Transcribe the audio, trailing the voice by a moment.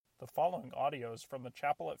The following audio is from the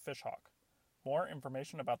Chapel at Fishhawk. More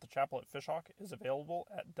information about the Chapel at Fishhawk is available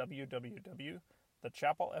at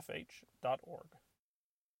www.thechapelfh.org.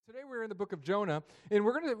 Today we're in the book of Jonah, and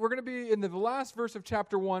we're gonna be in the last verse of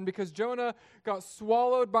chapter 1 because Jonah got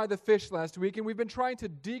swallowed by the fish last week, and we've been trying to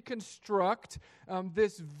deconstruct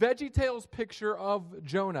this VeggieTales picture of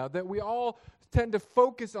Jonah that we all tend to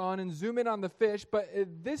focus on and zoom in on the fish, but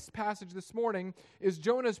this passage this morning is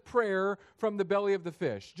Jonah's prayer from the belly of the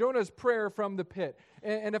fish, Jonah's prayer from the pit.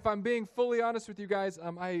 And if I'm being fully honest with you guys,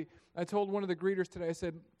 I told one of the greeters today, I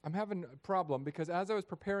said, I'm having a problem because as I was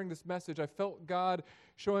preparing this message, I felt God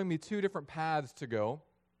showing me two different paths to go.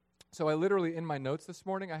 So I literally, in my notes this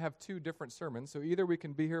morning, I have two different sermons. So either we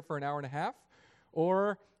can be here for an hour and a half,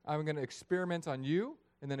 or I'm going to experiment on you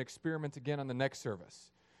and then experiment again on the next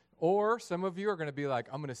service. Or some of you are going to be like,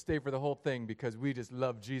 I'm going to stay for the whole thing because we just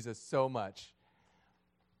love Jesus so much.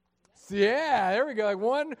 So yeah, there we go. Like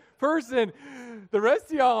one person. The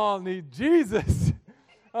rest of y'all need Jesus.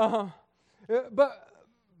 But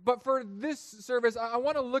for this service, I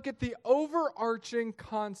want to look at the overarching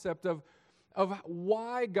concept of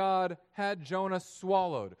why God had Jonah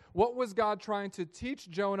swallowed. What was God trying to teach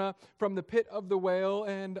Jonah from the pit of the whale?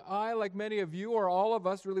 And I, like many of you, or all of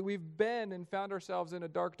us, really, we've been and found ourselves in a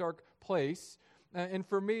dark, dark place. And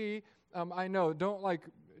for me, I know,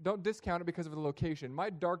 don't discount it because of the location. My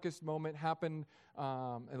darkest moment happened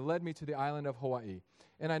and led me to the island of Hawaii.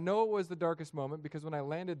 And I know it was the darkest moment because when I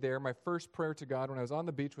landed there, my first prayer to God when I was on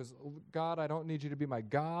the beach was, God, I don't need you to be my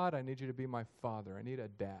God. I need you to be my father. I need a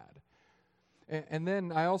dad. And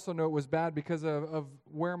then I also know it was bad because of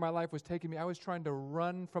where my life was taking me. I was trying to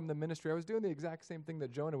run from the ministry. I was doing the exact same thing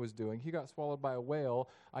that Jonah was doing. He got swallowed by a whale.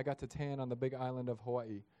 I got to tan on the big island of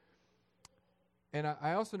Hawaii. And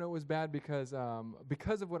I also know it was bad because of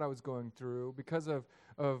what I was going through, because of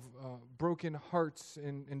broken hearts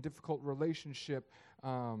and difficult relationship.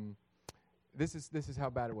 This is how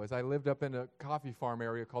bad it was. I lived up in a coffee farm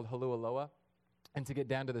area called Holualoa. And to get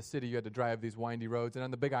down to the city, you had to drive these windy roads. And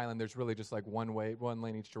on the Big Island, there's really just like one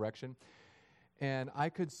lane each direction. And I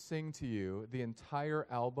could sing to you the entire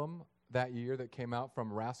album that year that came out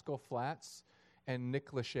from Rascal Flatts and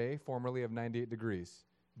Nick Lachey, formerly of 98 Degrees.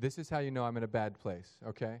 This is how you know I'm in a bad place,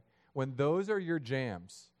 okay? When those are your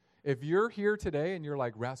jams, if you're here today and you're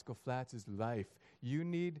like, Rascal Flatts is life, you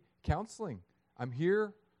need counseling. I'm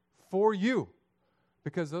here for you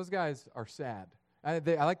because those guys are sad. I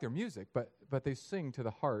like their music, but they sing to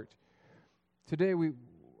the heart. Today,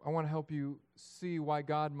 I want to help you see why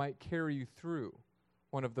God might carry you through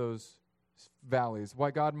one of those valleys,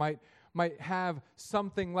 why God might have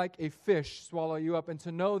something like a fish swallow you up, and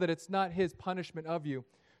to know that it's not his punishment of you.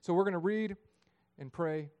 So we're going to read and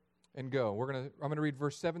pray and go. I'm going to read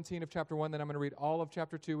verse 17 of chapter 1, then I'm going to read all of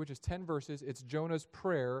chapter 2, which is 10 verses. It's Jonah's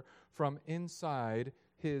prayer from inside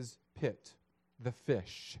his pit, the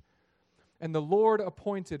fish. And the Lord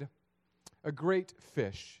appointed a great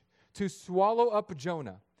fish to swallow up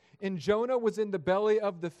Jonah. And Jonah was in the belly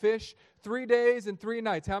of the fish 3 days and 3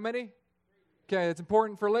 nights. How many? Okay, it's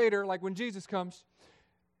important for later, like when Jesus comes.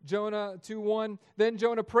 Jonah 2:1. Then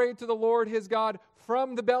Jonah prayed to the Lord his God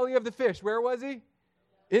from the belly of the fish. Where was he?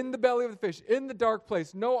 In the belly of the fish, in the dark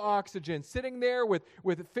place, no oxygen, sitting there with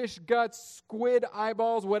fish guts, squid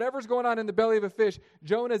eyeballs, whatever's going on in the belly of a fish.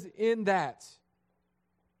 Jonah's in that.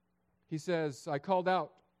 He says, I called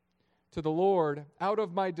out to the Lord out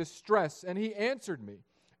of my distress, and he answered me.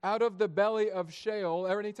 Out of the belly of Sheol,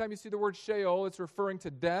 anytime you see the word Sheol, it's referring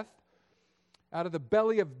to death. Out of the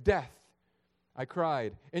belly of death, I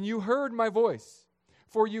cried, and you heard my voice.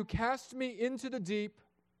 For you cast me into the deep,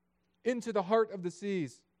 into the heart of the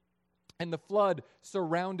seas, and the flood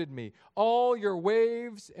surrounded me. All your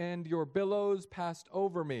waves and your billows passed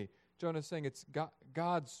over me. Jonah's saying it's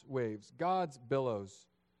God's waves, God's billows.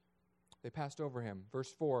 They passed over him.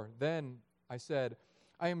 Verse 4, then I said,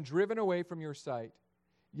 I am driven away from your sight,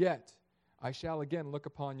 yet I shall again look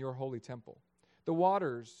upon your holy temple. The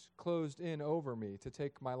waters closed in over me to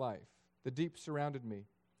take my life. The deep surrounded me.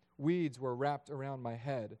 Weeds were wrapped around my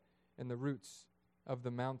head and the roots of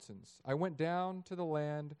the mountains. I went down to the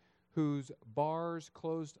land whose bars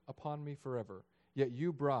closed upon me forever. Yet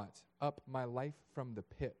you brought up my life from the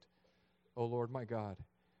pit, O Lord my God.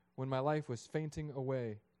 When my life was fainting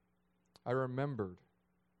away, I remembered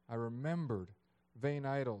vain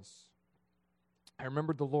idols. I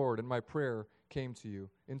remembered the Lord, and my prayer came to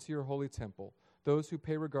you, into your holy temple. Those who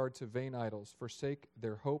pay regard to vain idols forsake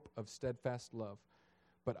their hope of steadfast love.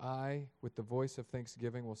 But I, with the voice of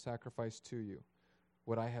thanksgiving, will sacrifice to you.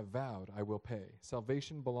 What I have vowed, I will pay.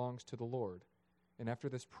 Salvation belongs to the Lord. And after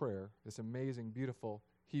this prayer, this amazing, beautiful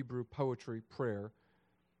Hebrew poetry prayer,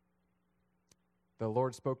 the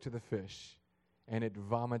Lord spoke to the fish, and it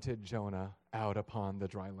vomited Jonah out upon the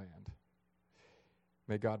dry land.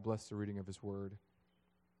 May God bless the reading of his word.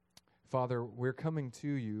 Father, we're coming to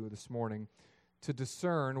you this morning to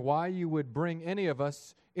discern why you would bring any of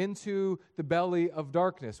us into the belly of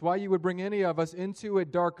darkness, why you would bring any of us into a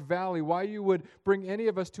dark valley, why you would bring any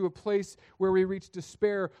of us to a place where we reach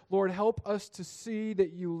despair. Lord, help us to see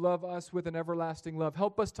that you love us with an everlasting love.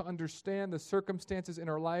 Help us to understand the circumstances in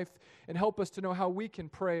our life, and help us to know how we can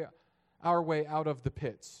pray our way out of the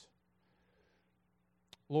pits.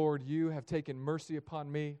 Lord, you have taken mercy upon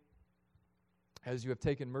me as you have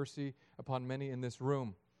taken mercy upon many in this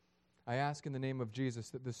room. I ask in the name of Jesus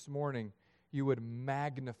that this morning you would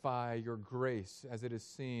magnify your grace as it is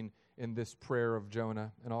seen in this prayer of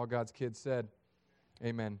Jonah. And all God's kids said,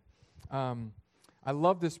 amen. I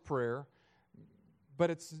love this prayer, but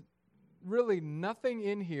it's really nothing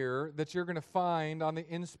in here that you're going to find on the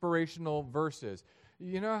inspirational verses.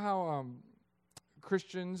 You know how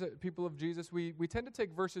Christians, people of Jesus, we tend to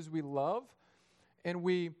take verses we love and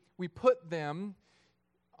we put them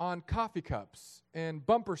on coffee cups and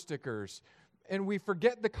bumper stickers, and we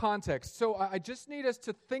forget the context. So I just need us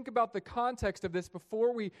to think about the context of this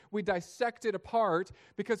before we dissect it apart,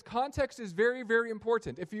 because context is very, very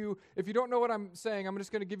important. If you don't know what I'm saying, I'm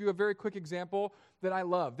just going to give you a very quick example that I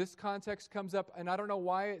love. This context comes up, and I don't know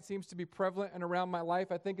why it seems to be prevalent and around my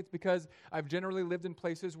life. I think it's because I've generally lived in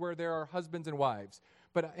places where there are husbands and wives.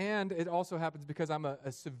 And it also happens because I'm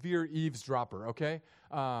a severe eavesdropper, okay?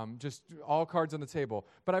 Just all cards on the table.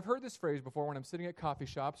 But I've heard this phrase before when I'm sitting at coffee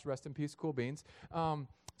shops. Rest in peace, Cool Beans.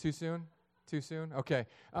 Too soon? Too soon? Okay.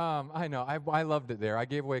 I know. I loved it there. I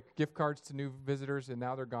gave away gift cards to new visitors, and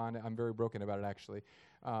now they're gone. I'm very broken about it, actually.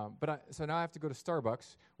 So now I have to go to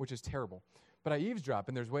Starbucks, which is terrible. But I eavesdrop,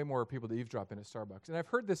 and there's way more people to eavesdrop in at Starbucks. And I've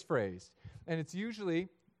heard this phrase, and it's usually...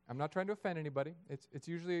 I'm not trying to offend anybody. It's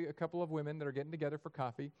usually a couple of women that are getting together for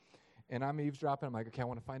coffee, and I'm eavesdropping. I'm like, okay, I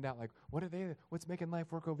want to find out, like, what's making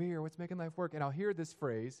life work over here? What's making life work? And I'll hear this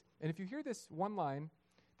phrase, and if you hear this one line,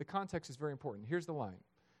 the context is very important. Here's the line.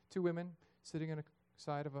 Two women sitting on a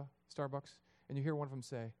side of a Starbucks, and you hear one of them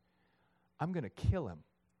say, I'm going to kill him.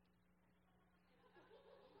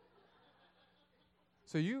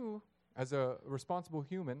 So you, as a responsible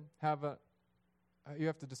human, you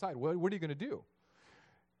have to decide, what are you going to do?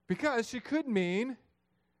 Because she could mean,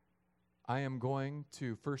 I am going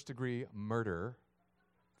to first-degree murder,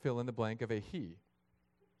 fill in the blank of a he.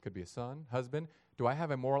 Could be a son, husband. Do I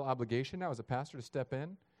have a moral obligation now as a pastor to step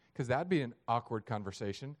in? Because that'd be an awkward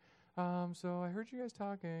conversation. So I heard you guys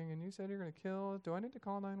talking, and you said you're going to kill. Do I need to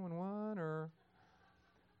call 911? Or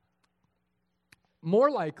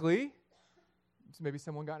more likely, maybe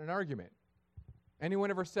someone got in an argument. Anyone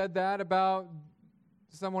ever said that about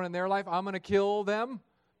someone in their life? I'm going to kill them.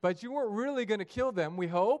 But you weren't really going to kill them, we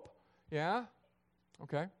hope. Yeah?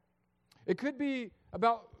 Okay. It could be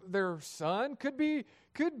about their son. Could be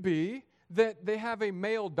that they have a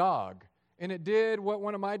male dog. And it did what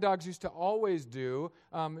one of my dogs used to always do,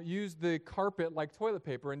 use the carpet like toilet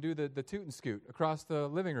paper and do the toot and scoot across the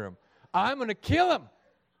living room. I'm going to kill him.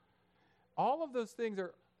 All of those things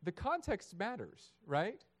the context matters,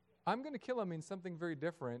 right? I'm going to kill him means something very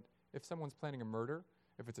different if someone's planning a murder.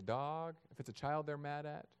 If it's a dog, if it's a child they're mad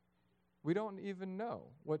at, we don't even know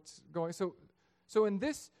what's going. So in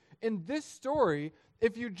this story,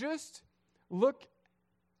 if you just look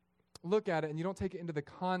at it and you don't take it into the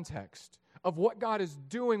context of what God is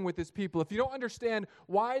doing with his people, if you don't understand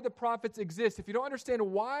why the prophets exist, if you don't understand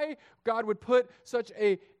why God would put such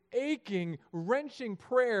a aching, wrenching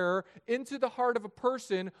prayer into the heart of a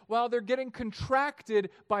person while they're getting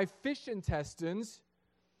contracted by fish intestines,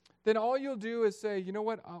 then all you'll do is say, you know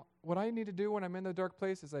what I need to do when I'm in the dark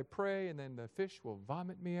place is I pray, and then the fish will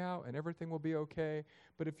vomit me out, and everything will be okay.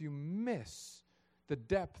 But if you miss the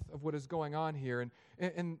depth of what is going on here,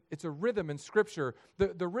 and it's a rhythm in Scripture,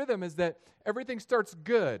 the rhythm is that everything starts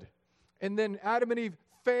good, and then Adam and Eve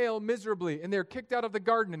fail miserably, and they're kicked out of the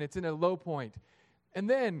garden, and it's in a low point. And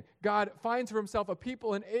then God finds for himself a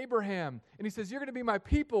people in Abraham, and he says, you're going to be my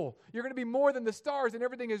people. You're going to be more than the stars, and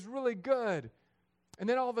everything is really good. And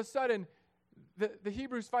then all of a sudden, the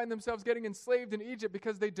Hebrews find themselves getting enslaved in Egypt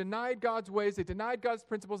because they denied God's ways, they denied God's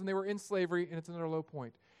principles, and they were in slavery, and it's another low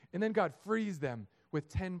point. And then God frees them with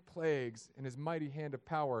 10 plagues in his mighty hand of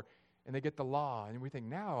power, and they get the law. And we think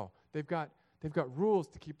now they've got rules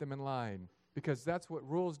to keep them in line, because that's what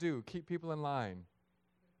rules do, keep people in line.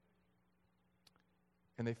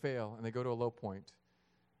 And they fail, and they go to a low point.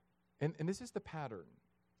 And this is the pattern.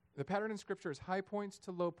 The pattern in Scripture is high points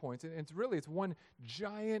to low points. And it's one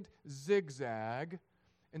giant zigzag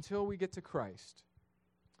until we get to Christ.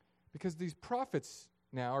 Because these prophets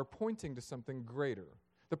now are pointing to something greater.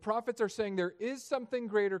 The prophets are saying there is something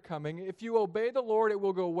greater coming. If you obey the Lord, it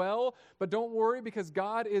will go well, but don't worry because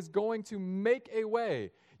God is going to make a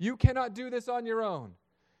way. You cannot do this on your own.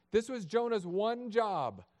 This was Jonah's one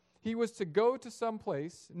job. He was to go to some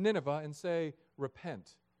place, Nineveh, and say,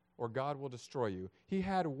 repent, or God will destroy you. He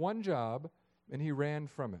had one job, and he ran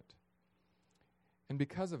from it. And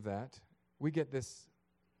because of that, we get this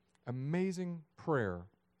amazing prayer.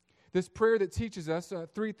 This prayer that teaches us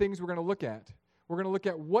three things we're going to look at. We're going to look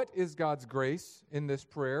at what is God's grace in this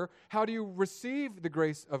prayer, how do you receive the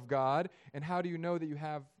grace of God, and how do you know that you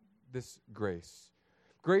have this grace.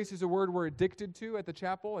 Grace is a word we're addicted to at the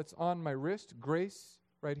chapel. It's on my wrist. Grace,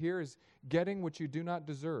 right here, is getting what you do not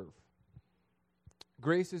deserve.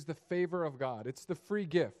 Grace is the favor of God. It's the free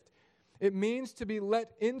gift. It means to be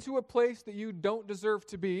let into a place that you don't deserve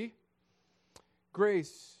to be.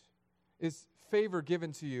 Grace is favor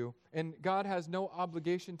given to you, and God has no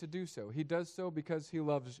obligation to do so. He does so because he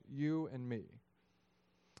loves you and me.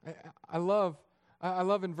 I love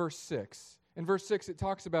in verse 6. In verse 6, it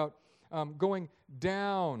talks about going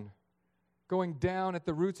down at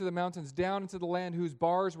the roots of the mountains, down into the land whose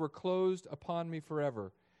bars were closed upon me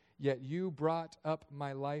forever. Yet you brought up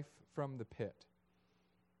my life from the pit.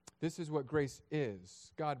 This is what grace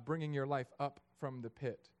is, God bringing your life up from the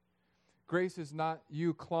pit. Grace is not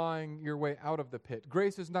you clawing your way out of the pit.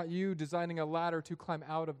 Grace is not you designing a ladder to climb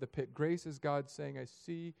out of the pit. Grace is God saying, I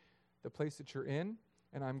see the place that you're in,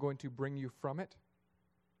 and I'm going to bring you from it.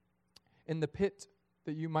 In the pit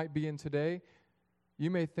that you might be in today, you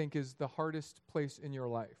may think is the hardest place in your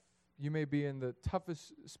life. You may be in the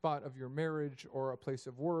toughest spot of your marriage or a place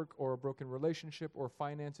of work or a broken relationship or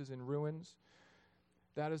finances in ruins.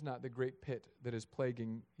 That is not the great pit that is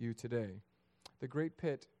plaguing you today. The great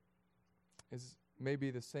pit is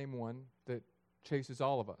maybe the same one that chases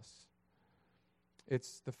all of us.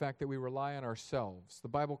 It's the fact that we rely on ourselves. The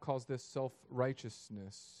Bible calls this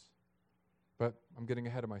self-righteousness, but I'm getting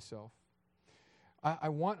ahead of myself. I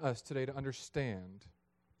want us today to understand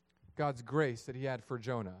God's grace that he had for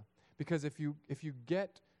Jonah, because if you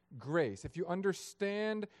get grace, if you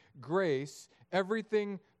understand grace,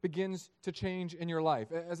 everything begins to change in your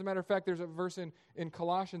life. As a matter of fact, there's a verse in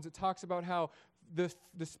Colossians that talks about how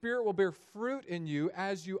the Spirit will bear fruit in you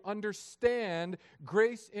as you understand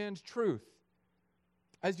grace and truth.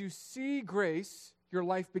 As you see grace, your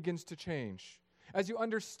life begins to change. As you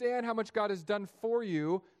understand how much God has done for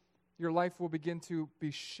you, your life will begin to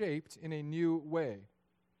be shaped in a new way.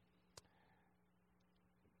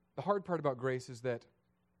 The hard part about grace is that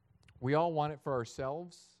we all want it for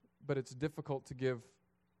ourselves, but it's difficult to give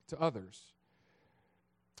to others.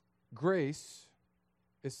 Grace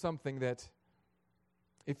is something that,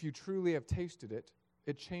 if you truly have tasted it,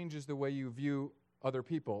 it changes the way you view other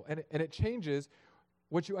people. And it changes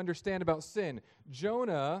what you understand about sin.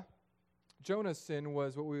 Jonah's sin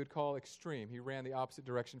was what we would call extreme. He ran the opposite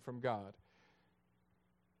direction from God.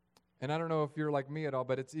 And I don't know if you're like me at all,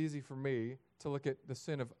 but it's easy for me to look at the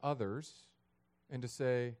sin of others and to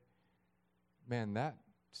say, man, that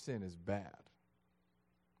sin is bad.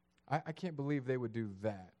 I can't believe they would do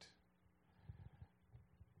that.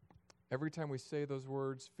 Every time we say those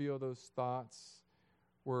words, feel those thoughts,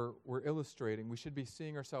 we're illustrating. We should be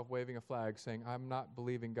seeing ourselves waving a flag saying, I'm not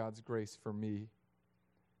believing God's grace for me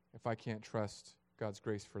if I can't trust God's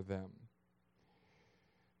grace for them.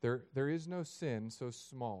 There is no sin so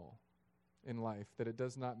small in life that it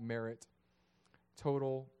does not merit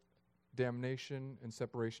total damnation and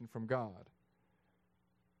separation from God.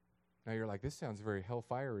 Now you're like, this sounds very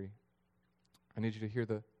hellfiery. I need you to hear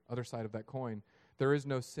the other side of that coin. There is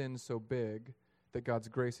no sin so big that God's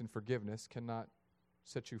grace and forgiveness cannot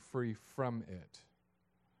set you free from it.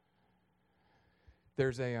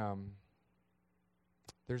 There's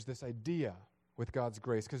this idea with God's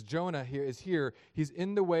grace, because Jonah is here. He's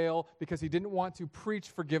in the whale because he didn't want to preach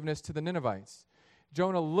forgiveness to the Ninevites.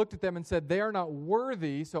 Jonah looked at them and said, they are not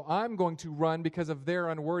worthy, so I'm going to run because of their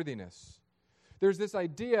unworthiness. There's this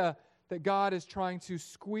idea that God is trying to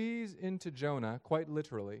squeeze into Jonah, quite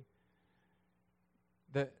literally,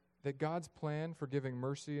 that God's plan for giving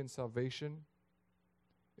mercy and salvation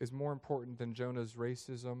is more important than Jonah's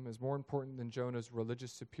racism, is more important than Jonah's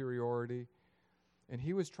religious superiority. And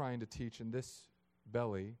he was trying to teach in this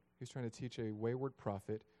belly, he was trying to teach a wayward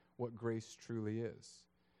prophet what grace truly is.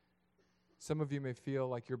 Some of you may feel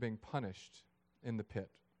like you're being punished in the pit.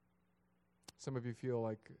 Some of you feel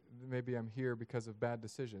like maybe I'm here because of bad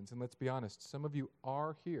decisions. And let's be honest, some of you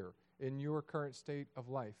are here in your current state of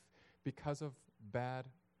life because of bad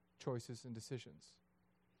choices and decisions.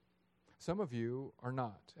 Some of you are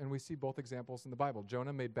not. And we see both examples in the Bible.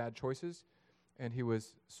 Jonah made bad choices, and he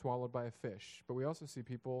was swallowed by a fish. But we also see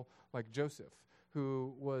people like Joseph,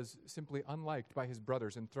 who was simply unliked by his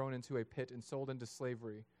brothers and thrown into a pit and sold into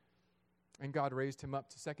slavery. And God raised him up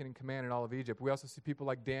to second in command in all of Egypt. We also see people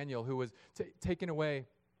like Daniel, who was taken away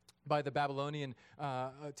by the Babylonian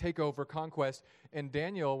takeover, conquest, and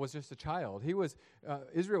Daniel was just a child.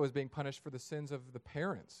 Israel was being punished for the sins of the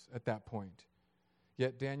parents at that point.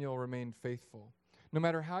 Yet Daniel remained faithful. No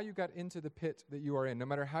matter how you got into the pit that you are in, no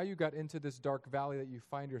matter how you got into this dark valley that you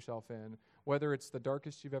find yourself in, whether it's the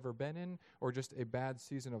darkest you've ever been in or just a bad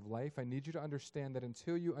season of life, I need you to understand that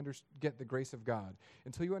until you get the grace of God,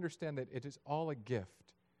 until you understand that it is all a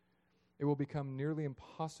gift, it will become nearly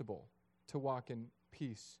impossible to walk in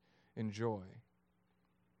peace and joy.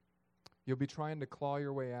 You'll be trying to claw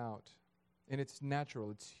your way out, and it's natural,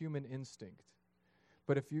 it's human instinct.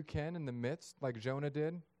 But if you can, in the midst, like Jonah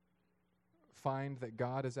did, find that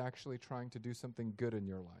God is actually trying to do something good in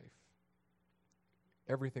your life,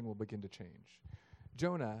 everything will begin to change.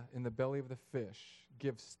 Jonah, in the belly of the fish,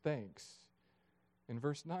 gives thanks. In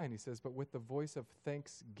verse 9, he says, but with the voice of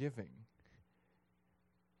thanksgiving.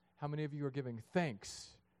 How many of you are giving thanks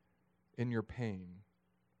in your pain?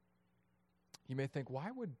 You may think,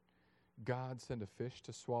 why would God send a fish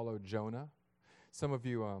to swallow Jonah? Some of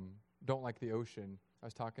you don't like the ocean. I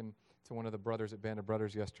was talking to one of the brothers at Band of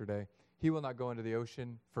Brothers yesterday. He will not go into the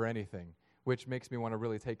ocean for anything, which makes me want to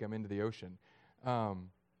really take him into the ocean.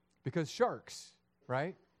 Because sharks,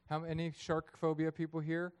 right? Any shark phobia people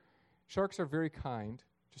here? Sharks are very kind,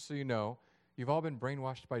 just so you know. You've all been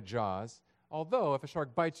brainwashed by Jaws. Although, if a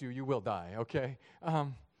shark bites you, you will die, okay?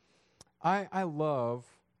 I love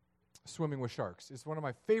swimming with sharks. It's one of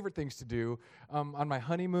my favorite things to do. On my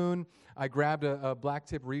honeymoon, I grabbed a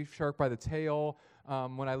blacktip reef shark by the tail.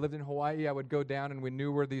 When I lived in Hawaii, I would go down and we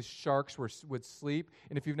knew where these sharks would sleep.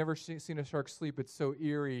 And if you've never seen a shark sleep, it's so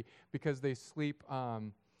eerie because they sleep.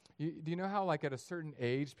 Do you know how, like, at a certain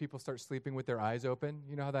age, people start sleeping with their eyes open?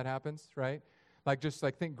 You know how that happens, right?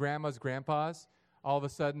 Think grandmas, grandpas. All of a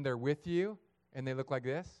sudden, they're with you, and they look like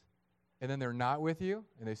this. And then they're not with you,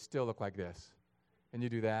 and they still look like this. And you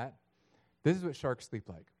do that. This is what sharks sleep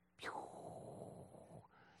like.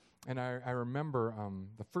 And I remember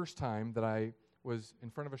the first time that I was in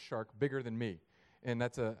front of a shark bigger than me. And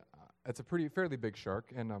that's a fairly big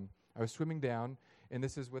shark. And I was swimming down, and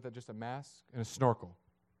this is with just a mask and a snorkel.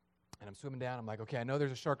 And I'm swimming down. I'm like, okay, I know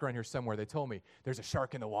there's a shark around here somewhere. They told me there's a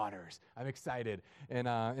shark in the waters. I'm excited.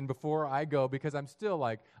 And before I go, because I'm still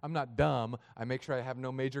like, I'm not dumb, I make sure I have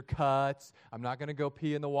no major cuts. I'm not going to go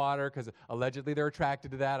pee in the water because allegedly they're attracted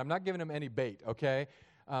to that. I'm not giving them any bait, okay?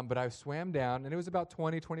 But I swam down, and it was about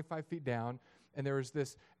 20, 25 feet down, and there was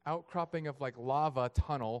this outcropping of like lava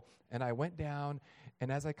tunnel, and I went down,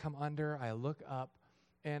 and as I come under, I look up,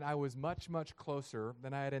 and I was much, much closer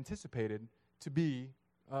than I had anticipated to be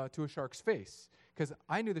to a shark's face, because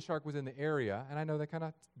I knew the shark was in the area, and I know they kind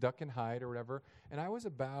of duck and hide or whatever, and I was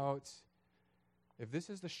about, if this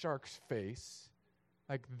is the shark's face,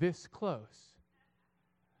 like this close.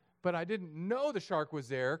 But I didn't know the shark was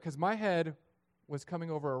there, because my head was coming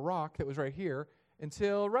over a rock that was right here,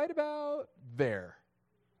 until right about there.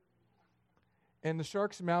 And the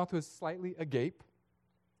shark's mouth was slightly agape,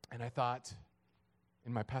 and I thought,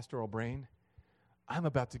 in my pastoral brain, I'm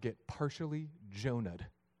about to get partially Jonah'd.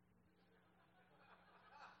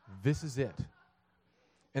 This is it.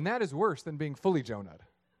 And that is worse than being fully Jonah'd.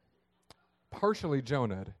 Partially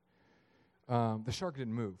Jonah'd. The shark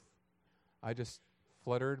didn't move. I just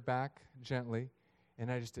fluttered back gently,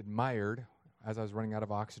 and I just admired as I was running out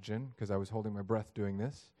of oxygen, because I was holding my breath doing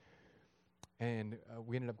this. And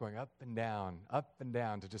we ended up going up and down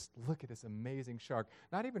to just look at this amazing shark,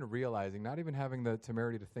 not even realizing, not even having the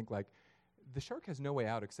temerity to think, like, the shark has no way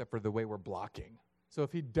out except for the way we're blocking. So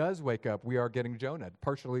if he does wake up, we are getting Jonah'd,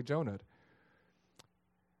 partially Jonah'd.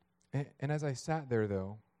 And as I sat there,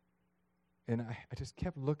 though, and I just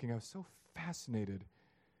kept looking, I was so fascinated.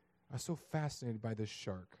 I was so fascinated by this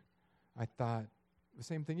shark. I thought the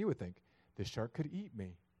same thing you would think. This shark could eat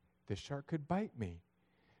me. This shark could bite me.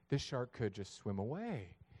 This shark could just swim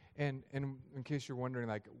away. And in case you're wondering,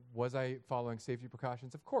 like, was I following safety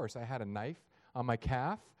precautions? Of course. I had a knife on my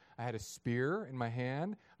calf. I had a spear in my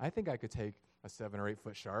hand. I think I could take a 7 or 8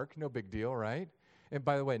 foot shark. No big deal, right? And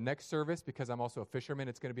by the way, next service, because I'm also a fisherman,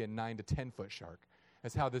 it's going to be a 9 to 10 foot shark.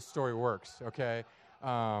 That's how this story works, okay?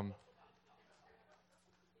 But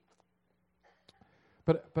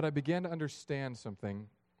I began to understand something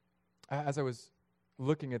as I was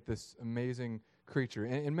looking at this amazing creature.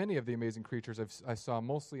 And many of the amazing creatures I saw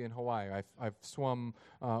mostly in Hawaii. I've swum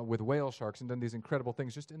with whale sharks and done these incredible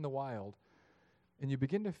things just in the wild. And you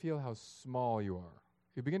begin to feel how small you are.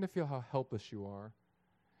 You begin to feel how helpless you are.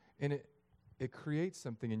 And it creates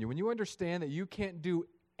something in you. When you understand that you can't do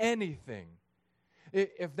anything,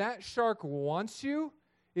 if that shark wants you,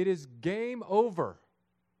 it is game over.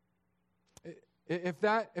 If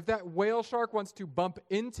that whale shark wants to bump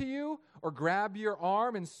into you or grab your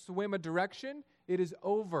arm and swim a direction, it is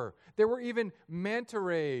over. There were even manta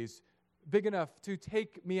rays big enough to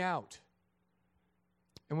take me out.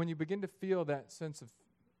 And when you begin to feel that sense of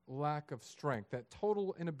lack of strength, that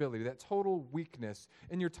total inability, that total weakness,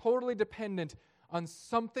 and you're totally dependent on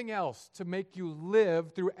something else to make you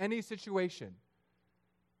live through any situation,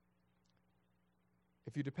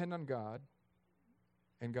 if you depend on God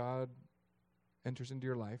and God enters into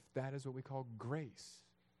your life, that is what we call grace.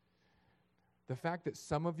 The fact that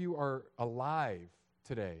some of you are alive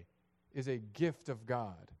today is a gift of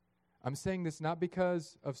God. I'm saying this not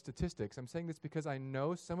because of statistics. I'm saying this because I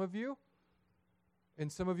know some of you,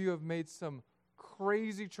 and some of you have made some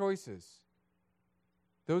crazy choices.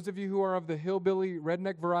 Those of you who are of the hillbilly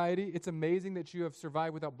redneck variety, it's amazing that you have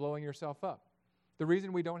survived without blowing yourself up. The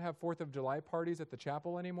reason we don't have 4th of July parties at the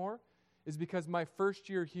chapel anymore is because my first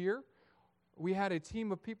year here, we had a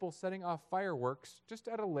team of people setting off fireworks just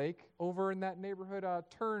at a lake over in that neighborhood,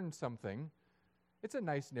 Turn something. It's a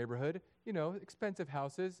nice neighborhood, expensive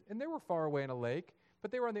houses, and they were far away in a lake,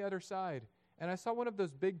 but they were on the other side. And I saw one of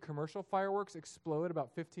those big commercial fireworks explode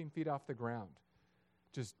about 15 feet off the ground.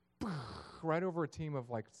 Just right over a team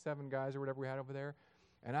of like 7 guys or whatever we had over there.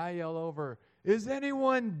 And I yell over, "Is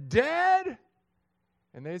anyone dead?"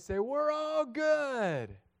 And they say, "We're all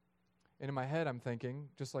good." And in my head, I'm thinking,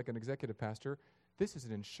 just like an executive pastor, this is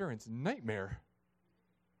an insurance nightmare.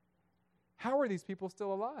 How are these people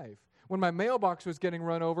still alive? When my mailbox was getting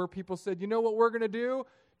run over, people said, "You know what we're going to do,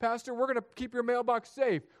 Pastor? We're going to keep your mailbox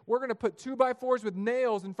safe. We're going to put 2x4s with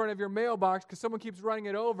nails in front of your mailbox because someone keeps running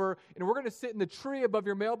it over, and we're going to sit in the tree above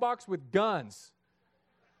your mailbox with guns."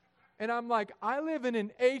 And I'm like, I live in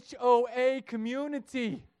an HOA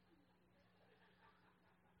community.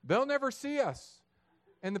 They'll never see us.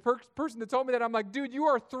 And the person that told me that, I'm like, dude, you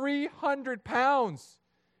are 300 pounds.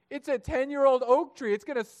 It's a 10-year-old oak tree. It's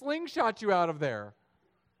going to slingshot you out of there.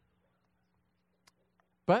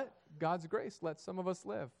 But God's grace lets some of us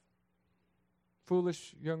live.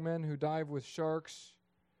 Foolish young men who dive with sharks,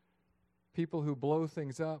 people who blow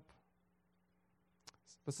things up.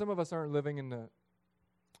 But some of us aren't living in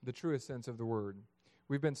the truest sense of the word.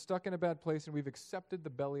 We've been stuck in a bad place, and we've accepted the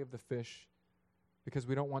belly of the fish because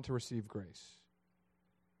we don't want to receive grace.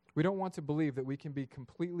 We don't want to believe that we can be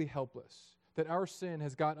completely helpless, that our sin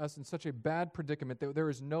has got us in such a bad predicament that there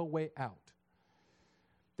is no way out.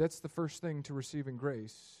 That's the first thing to receiving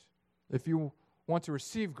grace. If you want to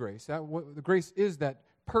receive grace, the grace is that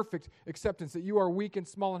perfect acceptance that you are weak and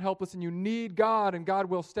small and helpless and you need God, and God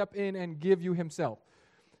will step in and give you himself.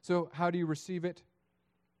 So how do you receive it?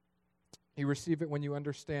 You receive it when you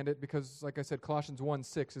understand it because, like I said, Colossians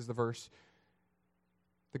 1:6 is the verse.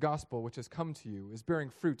 The gospel which has come to you is bearing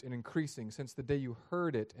fruit and increasing since the day you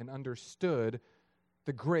heard it and understood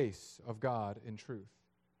the grace of God in truth.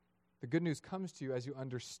 The good news comes to you as you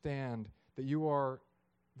understand that you are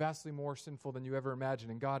vastly more sinful than you ever imagined,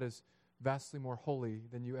 and God is vastly more holy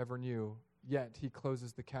than you ever knew, yet he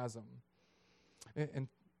closes the chasm. And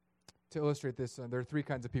to illustrate this, there are 3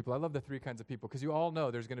 kinds of people. I love the 3 kinds of people because you all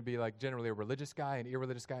know there's going to be like generally a religious guy, an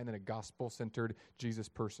irreligious guy, and then a gospel-centered Jesus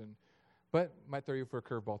person. But might throw you for a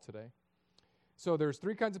curveball today. So there's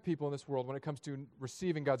 3 kinds of people in this world when it comes to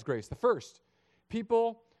receiving God's grace. The first,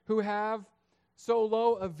 people who have so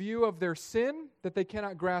low a view of their sin that they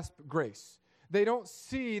cannot grasp grace. They don't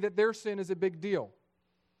see that their sin is a big deal.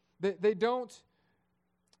 They don't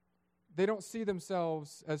see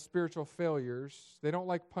themselves as spiritual failures. They don't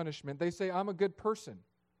like punishment. They say, I'm a good person.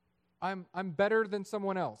 I'm better than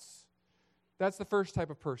someone else. That's the first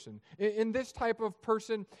type of person. In this type of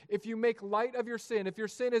person, if you make light of your sin, if your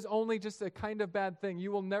sin is only just a kind of bad thing,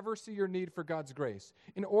 you will never see your need for God's grace.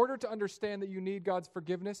 In order to understand that you need God's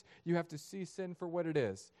forgiveness, you have to see sin for what it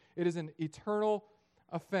is. It is an eternal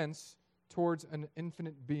offense towards an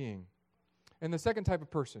infinite being. And the second type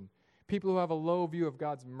of person, people who have a low view of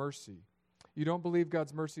God's mercy. You don't believe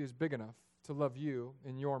God's mercy is big enough to love you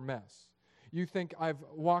in your mess. You think, I've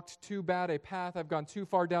walked too bad a path, I've gone too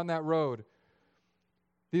far down that road.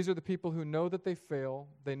 These are the people who know that they fail,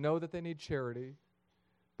 they know that they need charity,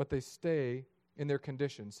 but they stay in their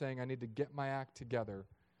condition, saying, I need to get my act together.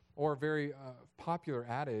 Or a very popular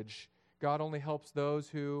adage, God only helps those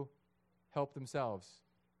who help themselves.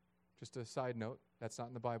 Just a side note, that's not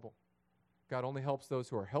in the Bible. God only helps those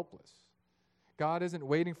who are helpless. God isn't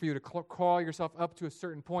waiting for you to crawl yourself up to a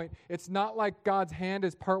certain point. It's not like God's hand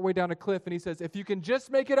is partway down a cliff and he says, if you can just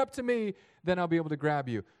make it up to me, then I'll be able to grab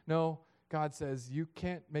you. No, God says, you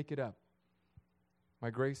can't make it up. My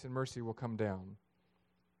grace and mercy will come down.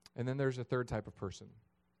 And then there's a third type of person.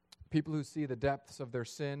 People who see the depths of their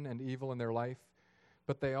sin and evil in their life,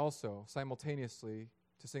 but they also, simultaneously,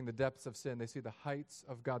 to seeing the depths of sin, they see the heights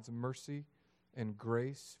of God's mercy and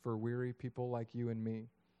grace for weary people like you and me.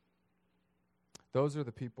 Those are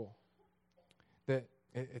the people that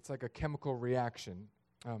it's like a chemical reaction.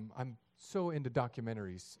 I'm so into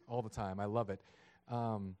documentaries all the time. I love it.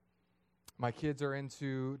 My kids are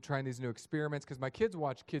into trying these new experiments because my kids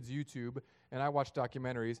watch kids' YouTube and I watch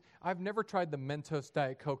documentaries. I've never tried the Mentos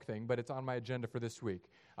Diet Coke thing, but it's on my agenda for this week.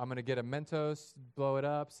 I'm going to get a Mentos, blow it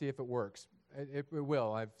up, see if it works. It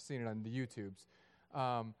will. I've seen it on the YouTubes.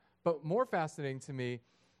 But more fascinating to me,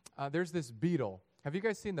 there's this beetle. Have you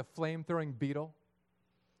guys seen the flame-throwing beetle?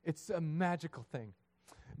 It's a magical thing.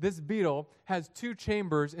 This beetle has 2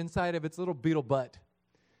 chambers inside of its little beetle butt.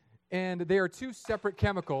 And they are 2 separate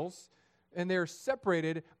chemicals, and they're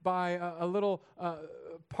separated by a little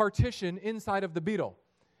partition inside of the beetle.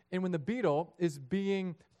 And when the beetle is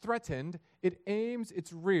being threatened, it aims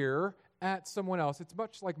its rear at someone else. It's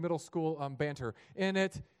much like middle school banter. And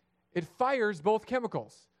it fires both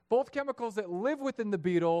chemicals. Both chemicals that live within the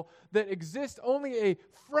beetle that exist only a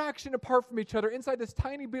fraction apart from each other inside this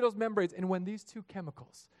tiny beetle's membranes. And when these 2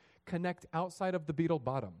 chemicals connect outside of the beetle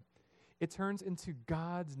bottom, it turns into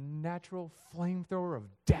God's natural flamethrower of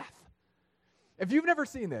death. If you've never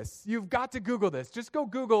seen this, you've got to Google this. Just go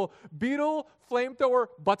Google beetle flamethrower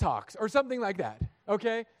buttocks or something like that,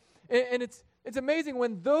 okay? And it's amazing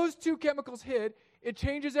when those 2 chemicals hit, it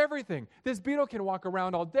changes everything. This beetle can walk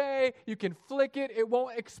around all day. You can flick it. It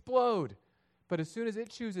won't explode. But as soon as it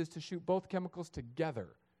chooses to shoot both chemicals together,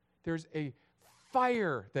 there's a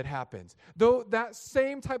fire that happens. Though that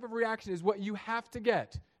same type of reaction is what you have to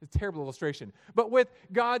get. It's a terrible illustration. But with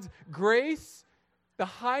God's grace, the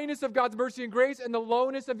highness of God's mercy and grace, and the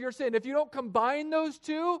lowness of your sin, if you don't combine those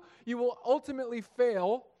 2, you will ultimately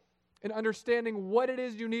fail in understanding what it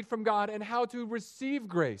is you need from God and how to receive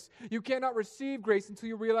grace. You cannot receive grace until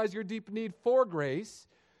you realize your deep need for grace.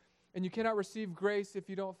 And you cannot receive grace if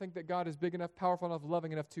you don't think that God is big enough, powerful enough,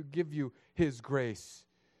 loving enough to give you His grace.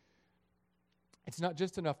 It's not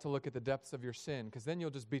just enough to look at the depths of your sin, because then you'll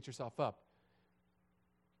just beat yourself up.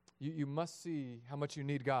 You must see how much you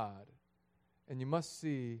need God. And you must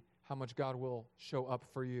see how much God will show up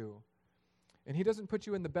for you. And He doesn't put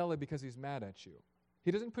you in the belly because He's mad at you. He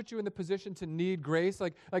doesn't put you in the position to need grace.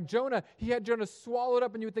 Like Jonah, He had Jonah swallowed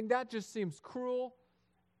up, and you would think that just seems cruel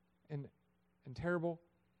and terrible.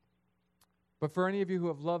 But for any of you who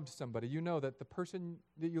have loved somebody, you know that the person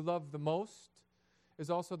that you love the most is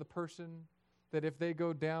also the person that if they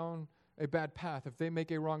go down a bad path, if they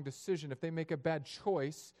make a wrong decision, if they make a bad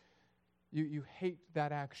choice, you hate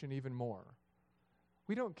that action even more.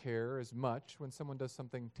 We don't care as much when someone does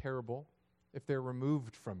something terrible if they're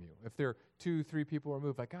removed from you. If they're 2, 3 people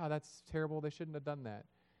removed, like, that's terrible, they shouldn't have done that.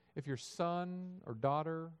 If your son or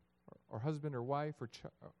daughter or husband or wife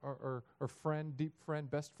or friend, deep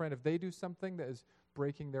friend, best friend, if they do something that is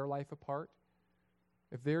breaking their life apart,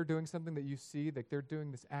 if they're doing something that you see, that they're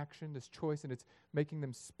doing this action, this choice, and it's making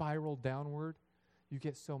them spiral downward, you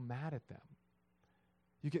get so mad at them.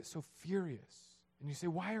 You get so furious. And you say,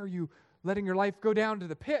 why are you letting your life go down to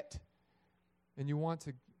the pit? And you want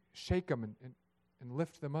to shake them and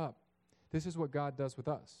lift them up. This is what God does with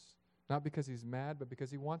us. Not because He's mad, but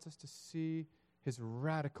because He wants us to see His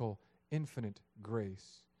radical, infinite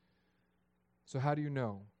grace. So how do you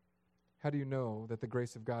know? How do you know that the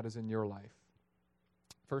grace of God is in your life?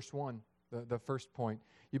 First one, the first point,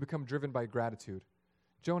 you become driven by gratitude.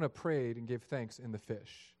 Jonah prayed and gave thanks in the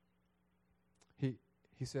fish.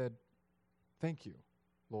 He said, thank you,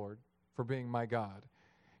 Lord, for being my God.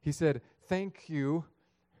 He said, thank you,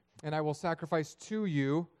 and I will sacrifice to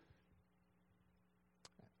you.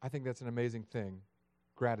 I think that's an amazing thing,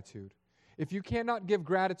 gratitude. If you cannot give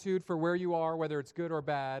gratitude for where you are, whether it's good or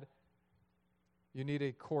bad, you need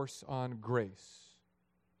a course on grace.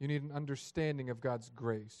 You need an understanding of God's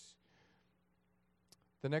grace.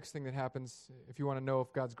 The next thing that happens, if you want to know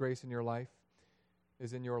if God's grace in your life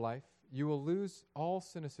is in your life, you will lose all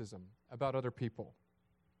cynicism about other people.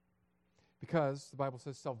 Because the Bible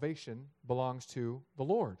says salvation belongs to the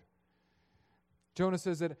Lord. Jonah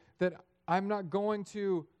says that I'm not going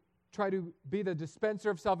to try to be the dispenser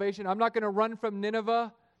of salvation. I'm not going to run from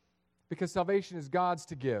Nineveh because salvation is God's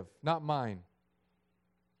to give, not mine.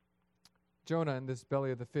 Jonah in this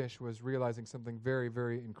belly of the fish was realizing something very,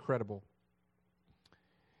 very incredible.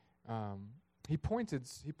 He pointed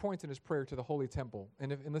in his prayer to the Holy Temple.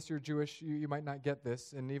 And unless you're Jewish, you might not get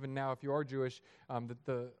this. And even now, if you are Jewish,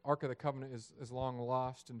 the Ark of the Covenant is long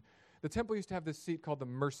lost. And the temple used to have this seat called the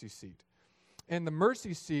mercy seat. And the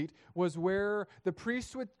mercy seat was where the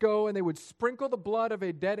priests would go and they would sprinkle the blood of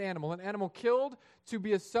a dead animal, an animal killed to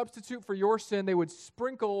be a substitute for your sin. They would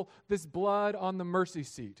sprinkle this blood on the mercy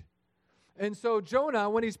seat. And so Jonah,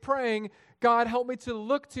 when he's praying, God, help me to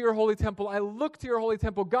look to your holy temple. I look to your holy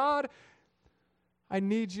temple. God, I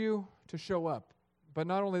need you to show up. But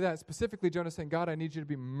not only that, specifically Jonah's saying, God, I need you to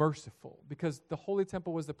be merciful, because the holy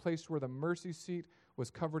temple was the place where the mercy seat was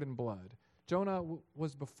covered in blood. Jonah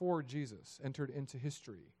was before Jesus entered into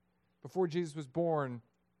history, before Jesus was born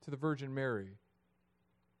to the Virgin Mary.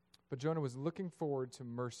 But Jonah was looking forward to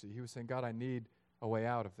mercy. He was saying, God, I need a way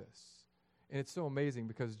out of this. And it's so amazing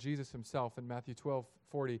because Jesus himself in Matthew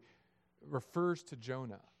 12:40 refers to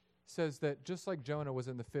Jonah, says that just like Jonah was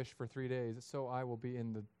in the fish for 3 days, so I will be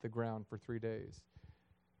in the ground for 3 days.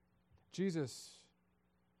 Jesus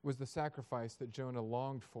was the sacrifice that Jonah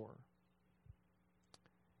longed for.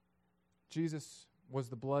 Jesus was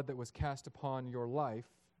the blood that was cast upon your life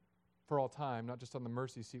for all time, not just on the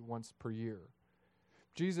mercy seat once per year.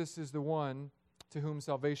 Jesus is the one to whom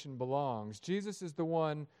salvation belongs. Jesus is the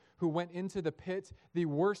one who went into the pit, the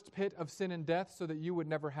worst pit of sin and death, so that you would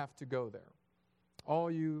never have to go there. All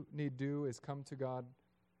you need do is come to God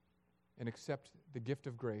and accept the gift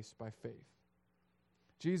of grace by faith.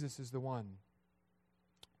 Jesus is the one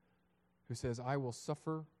who says, I will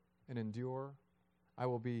suffer and endure. I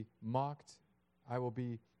will be mocked. I will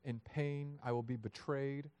be in pain. I will be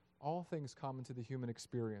betrayed. All things common to the human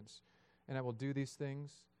experience. And I will do these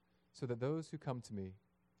things so that those who come to me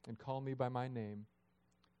and call me by my name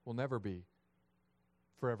will never be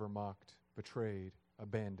forever mocked, betrayed,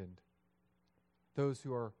 abandoned. Those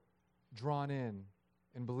who are drawn in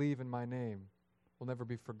and believe in my name will never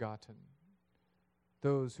be forgotten.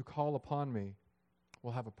 Those who call upon me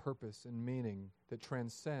will have a purpose and meaning that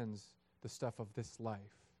transcends the stuff of this life.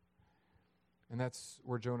 And that's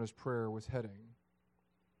where Jonah's prayer was heading.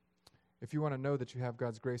 If you want to know that you have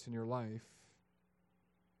God's grace in your life,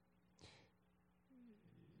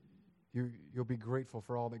 you'll be grateful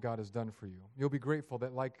for all that God has done for you. You'll be grateful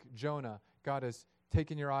that, like Jonah, God has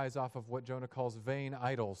taken your eyes off of what Jonah calls vain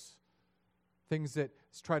idols, things that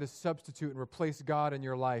try to substitute and replace God in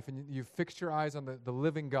your life, and you've fixed your eyes on the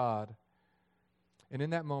living God. And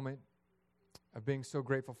in that moment of being so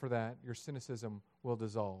grateful for that, your cynicism will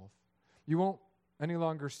dissolve. You won't any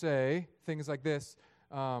longer say things like this,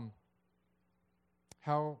 how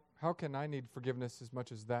can I need forgiveness as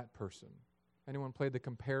much as that person? Anyone played the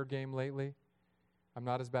compare game lately? I'm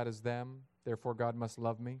not as bad as them, therefore God must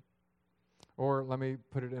love me. Or let me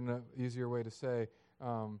put it in an easier way to say,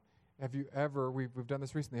 have you ever, we've done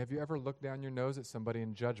this recently, have you ever looked down your nose at somebody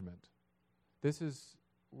in judgment? This is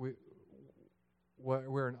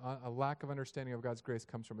where a lack of understanding of God's grace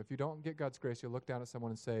comes from. If you don't get God's grace, you'll look down at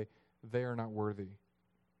someone and say, they are not worthy.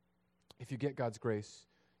 If you get God's grace,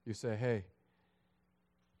 you say, hey,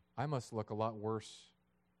 I must look a lot worse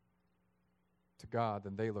to God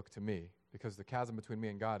than they look to me, because the chasm between me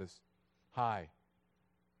and God is high.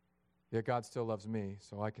 Yet God still loves me,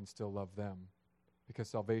 so I can still love them, because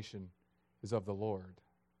salvation is of the Lord.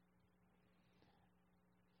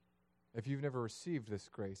 If you've never received this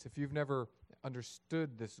grace, if you've never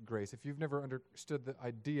understood this grace, if you've never understood the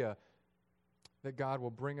idea that God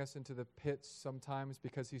will bring us into the pits sometimes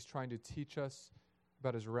because he's trying to teach us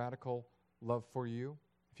about his radical love for you,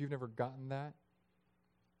 if you've never gotten that,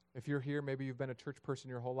 if you're here, maybe you've been a church person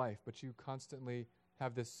your whole life, but you constantly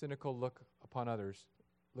have this cynical look upon others,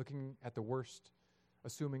 looking at the worst,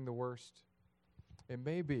 assuming the worst. It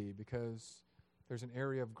may be because there's an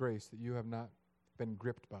area of grace that you have not been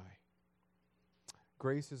gripped by.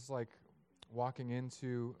 Grace is like walking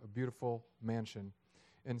into a beautiful mansion,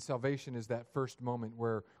 and salvation is that first moment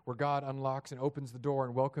where God unlocks and opens the door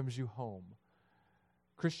and welcomes you home.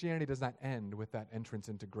 Christianity does not end with that entrance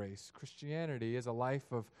into grace. Christianity is a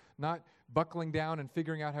life of not buckling down and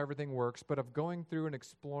figuring out how everything works, but of going through and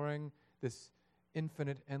exploring this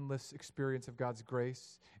infinite, endless experience of God's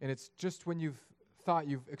grace. And it's just when you've thought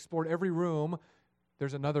you've explored every room,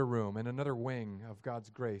 there's another room and another wing of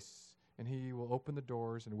God's grace, and he will open the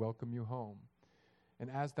doors and welcome you home.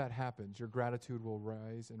 And as that happens, your gratitude will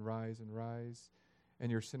rise and rise and rise,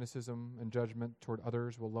 and your cynicism and judgment toward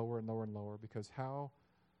others will lower and lower and lower, because how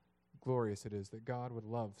glorious it is that God would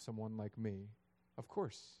love someone like me. Of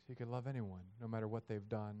course, he could love anyone, no matter what they've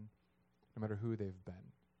done, no matter who they've been.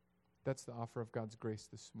 That's the offer of God's grace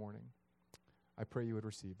this morning. I pray you would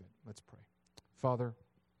receive it. Let's pray. Father,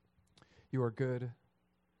 you are good,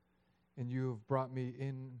 and you have brought me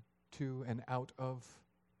into and out of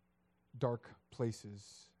dark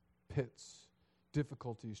places, pits,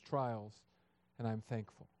 difficulties, trials, and I'm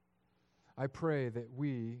thankful. I pray that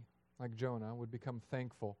we, like Jonah, would become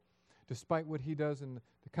thankful. Despite what he does in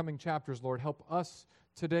the coming chapters, Lord, help us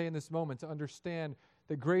today in this moment to understand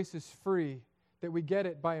that grace is free, that we get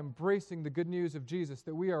it by embracing the good news of Jesus,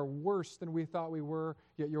 that we are worse than we thought we were,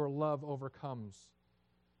 yet your love overcomes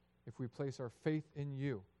if we place our faith in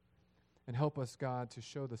you. And help us, God, to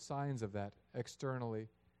show the signs of that externally,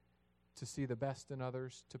 to see the best in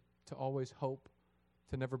others, to always hope,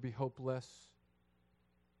 to never be hopeless,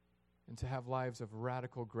 and to have lives of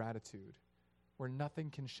radical gratitude where nothing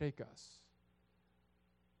can shake us,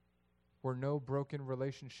 where no broken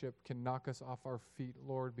relationship can knock us off our feet,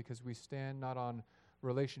 Lord, because we stand not on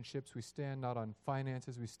relationships, we stand not on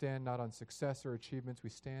finances, we stand not on success or achievements, we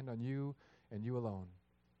stand on you and you alone.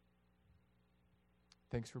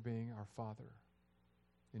 Thanks for being our Father.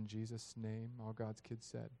 In Jesus' name, all God's kids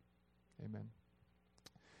said, amen.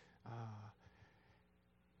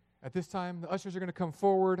 At this time, the ushers are going to come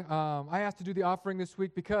forward. I asked to do the offering this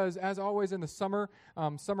week because, as always in the summer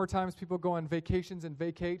times, people go on vacations and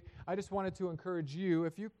vacate. I just wanted to encourage you,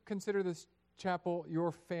 if you consider this chapel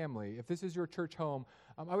your family, if this is your church home,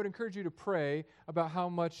 I would encourage you to pray about how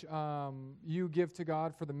much you give to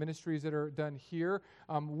God for the ministries that are done here.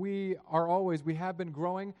 We have been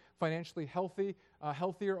growing financially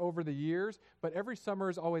healthier over the years, but every summer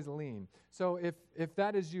is always lean. So if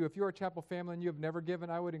that is you, if you're a chapel family and you have never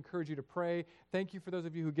given, I would encourage you to pray. Thank you for those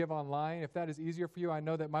of you who give online. If that is easier for you, I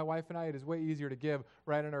know that my wife and I, it is way easier to give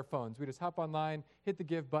right on our phones. We just hop online, hit the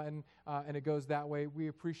give button, and it goes that way. We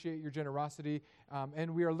appreciate your generosity,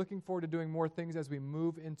 and we are looking forward to doing more things as we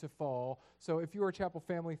move into fall. So if you are a chapel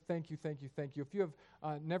family, thank you. If you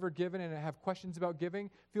have never given and have questions about giving,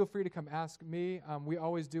 feel free to come ask me. We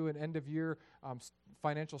always do an end-of-year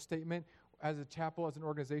financial statement. As a chapel, as an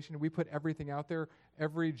organization, we put everything out there.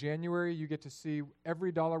 Every January, you get to see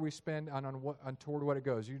every dollar we spend toward what it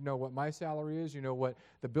goes. You know what my salary is. You know what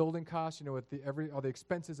the building costs. You know what all the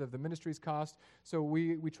expenses of the ministries cost. So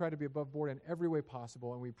we try to be above board in every way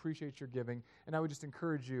possible, and we appreciate your giving. And I would just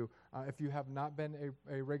encourage you, if you have not been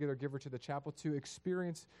a regular giver to the chapel, to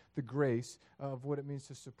experience the grace of what it means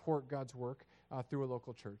to support God's work through a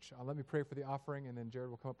local church. Let me pray for the offering, and then Jared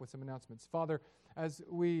will come up with some announcements. Father, as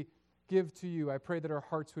we give to you, I pray that our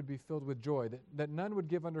hearts would be filled with joy, that none would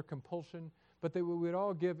give under compulsion, but that we would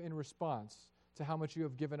all give in response to how much you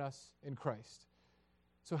have given us in Christ.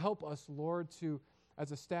 So help us, Lord, to,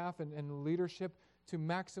 as a staff and leadership, to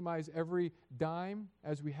maximize every dime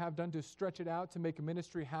as we have done, to stretch it out, to make a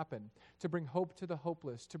ministry happen, to bring hope to the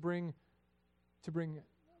hopeless, to bring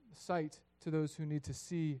sight to those who need to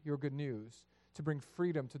see your good news, to bring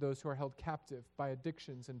freedom to those who are held captive by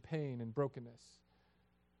addictions and pain and brokenness.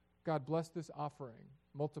 God, bless this offering,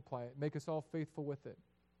 multiply it, make us all faithful with it.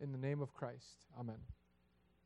 In the name of Christ, amen.